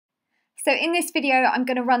So in this video, I'm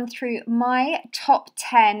going to run through my top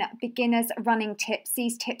 10 beginners running tips.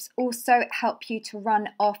 These tips also help you to run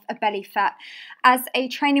off a belly fat. As a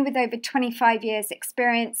trainer with over 25 years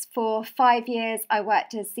experience, for 5 years I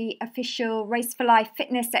worked as the official Race for Life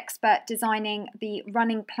fitness expert, designing the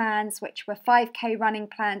running plans, which were 5K running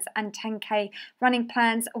plans and 10K running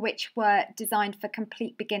plans, which were designed for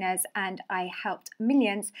complete beginners, and I helped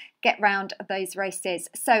millions get round those races.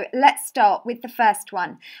 So let's start with the first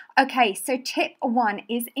one. Okay, so tip 1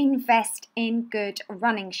 is invest in good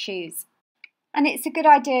running shoes. And it's a good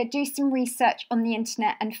idea, do some research on the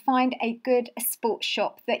internet and find a good sports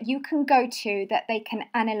shop that you can go to, that they can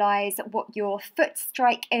analyse what your foot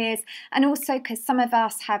strike is. And also, because some of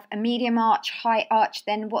us have a medium arch, high arch,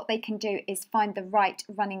 then what they can do is find the right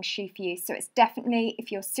running shoe for you. So it's definitely,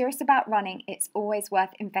 if you're serious about running, it's always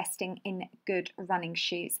worth investing in good running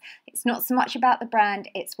shoes. It's not so much about the brand,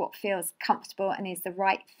 it's what feels comfortable and is the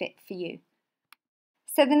right fit for you.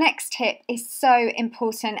 So the next tip is so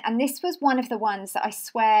important, and this was one of the ones that I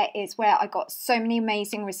swear is where I got so many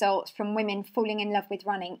amazing results from women falling in love with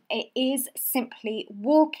running. It is simply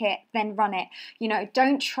walk it, then run it. You know,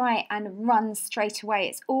 don't try and run straight away.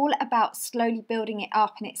 It's all about slowly building it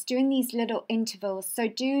up, and it's doing these little intervals. So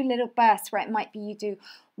do little bursts where it might be you do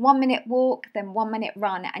 1 minute walk, then 1 minute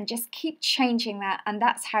run, and just keep changing that, and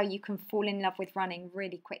that's how you can fall in love with running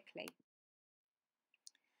really quickly.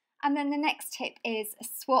 And then the next tip is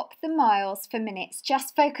swap the miles for minutes.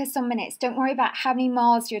 Just focus on minutes. Don't worry about how many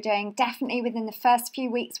miles you're doing. Definitely within the first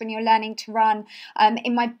few weeks when you're learning to run.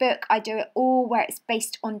 In my book, I do it all where it's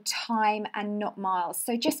based on time and not miles.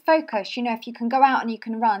 So just focus. You know, if you can go out and you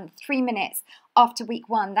can run 3 minutes after week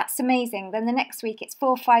 1, that's amazing. Then the next week it's 4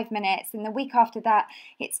 or 5 minutes. And the week after that,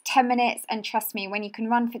 it's 10 minutes. And trust me, when you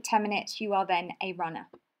can run for 10 minutes, you are then a runner.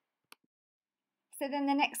 So then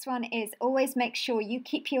the next one is always make sure you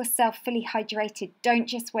keep yourself fully hydrated. Don't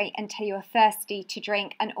just wait until you're thirsty to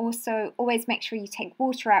drink, and also always make sure you take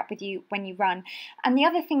water out with you when you run. And the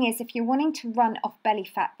other thing is, if you're wanting to run off belly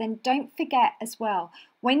fat, then don't forget as well,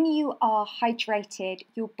 when you are hydrated,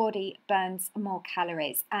 your body burns more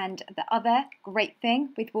calories. And the other great thing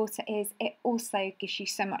with water is it also gives you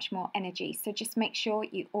so much more energy. So just make sure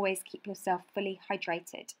you always keep yourself fully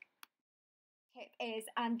hydrated. Is,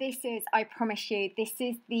 and this is, I promise you, this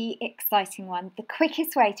is the exciting one. The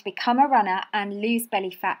quickest way to become a runner and lose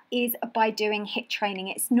belly fat is by doing HIIT training.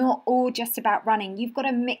 It's not all just about running. You've got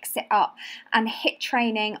to mix it up. And HIIT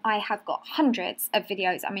training, I have got hundreds of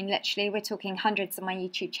videos. I mean, literally, we're talking hundreds on my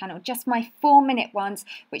YouTube channel. Just my 4-minute ones,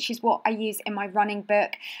 which is what I use in my running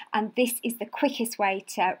book. And this is the quickest way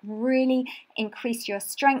to really increase your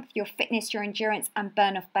strength, your fitness, your endurance, and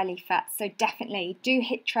burn off belly fat. So definitely do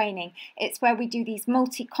HIIT training. It's where we do these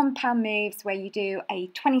multi-compound moves where you do a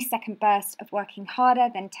 20-second burst of working harder,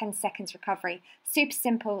 then 10 seconds recovery. Super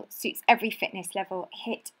simple, suits every fitness level.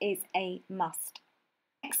 HIIT is a must.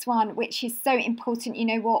 Next one, which is so important, you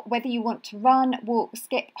know what, whether you want to run, walk,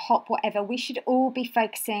 skip, hop, whatever, we should all be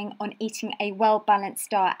focusing on eating a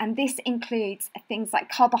well-balanced diet, and this includes things like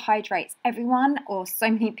carbohydrates. Everyone, or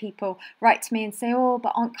so many people, write to me and say, oh,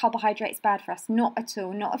 but aren't carbohydrates bad for us? Not at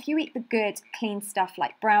all. Not if you eat the good, clean stuff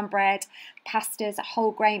like brown bread, pastas,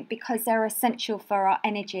 whole grain, because they're essential for our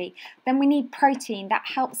energy. Then we need protein. That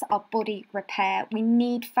helps our body repair. We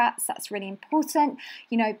need fats. That's really important,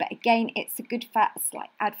 you know, but again, it's the good fats like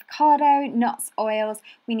avocado, nuts, oils.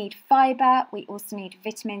 We need fiber. We also need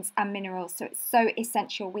vitamins and minerals. So it's so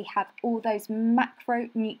essential we have all those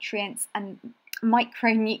macronutrients and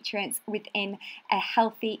micronutrients within a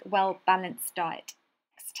healthy, well-balanced diet.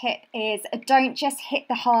 Tip is don't just hit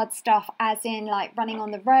the hard stuff, as in like running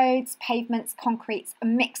on the roads, pavements, concretes.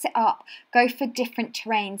 Mix it up. Go for different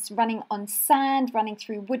terrains, running on sand, running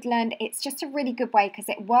through woodland. It's just a really good way because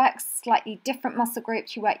it works slightly different muscle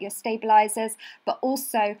groups. You work your stabilizers, but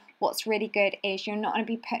also what's really good is you're not going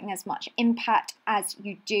to be putting as much impact as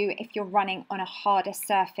you do if you're running on a harder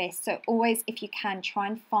surface. So always, if you can, try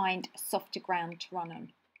and find softer ground to run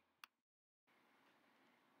on.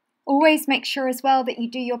 Always make sure as well that you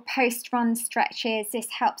do your post-run stretches. This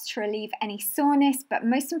helps to relieve any soreness, but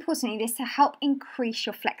most importantly, this will help increase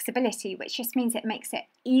your flexibility, which just means it makes it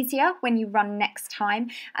easier when you run next time.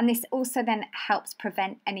 And this also then helps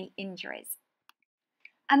prevent any injuries.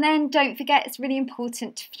 And then don't forget, it's really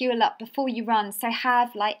important to fuel up before you run. So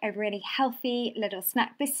have like a really healthy little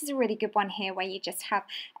snack. This is a really good one here where you just have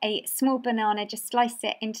a small banana, just slice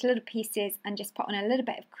it into little pieces and just put on a little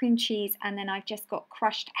bit of cream cheese. And then I've just got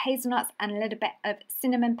crushed hazelnuts and a little bit of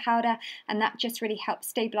cinnamon powder. And that just really helps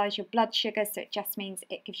stabilize your blood sugar. So it just means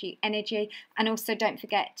it gives you energy. And also don't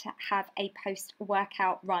forget to have a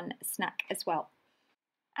post-workout run snack as well.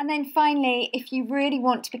 And then finally, if you really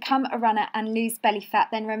want to become a runner and lose belly fat,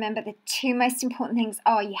 then remember the two most important things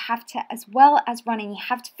are you have to, as well as running, you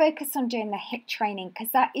have to focus on doing the HIIT training,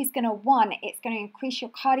 because that is going to, one, it's going to increase your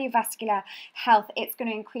cardiovascular health, it's going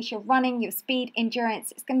to increase your running, your speed,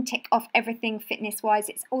 endurance, it's going to tick off everything fitness-wise,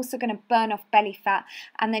 it's also going to burn off belly fat.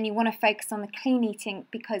 And then you want to focus on the clean eating,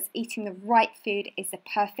 because eating the right food is the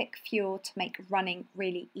perfect fuel to make running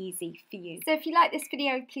really easy for you. So if you like this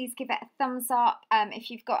video, please give it a thumbs up. If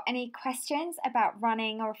you've got any questions about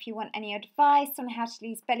running, or if you want any advice on how to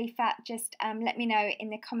lose belly fat, just let me know in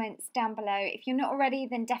the comments down below. If you're not already,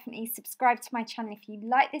 then definitely subscribe to my channel. If you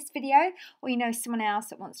like this video, or you know someone else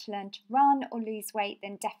that wants to learn to run or lose weight,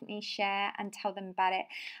 then definitely share and tell them about it.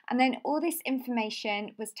 And then all this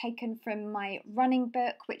information was taken from my running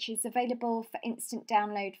book, which is available for instant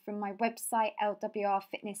download from my website,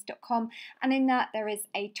 lwrfitness.com. And in that there is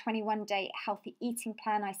a 21-day healthy eating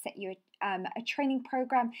plan. I set you a training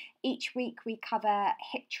program. Each week we cover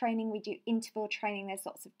HIIT training, we do interval training, there's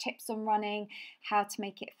lots of tips on running, how to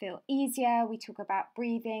make it feel easier, we talk about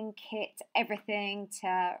breathing, HIIT, everything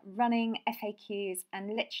to running, FAQs,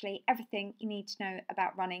 and literally everything you need to know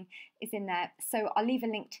about running is in there. So I'll leave a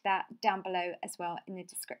link to that down below as well in the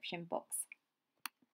description box.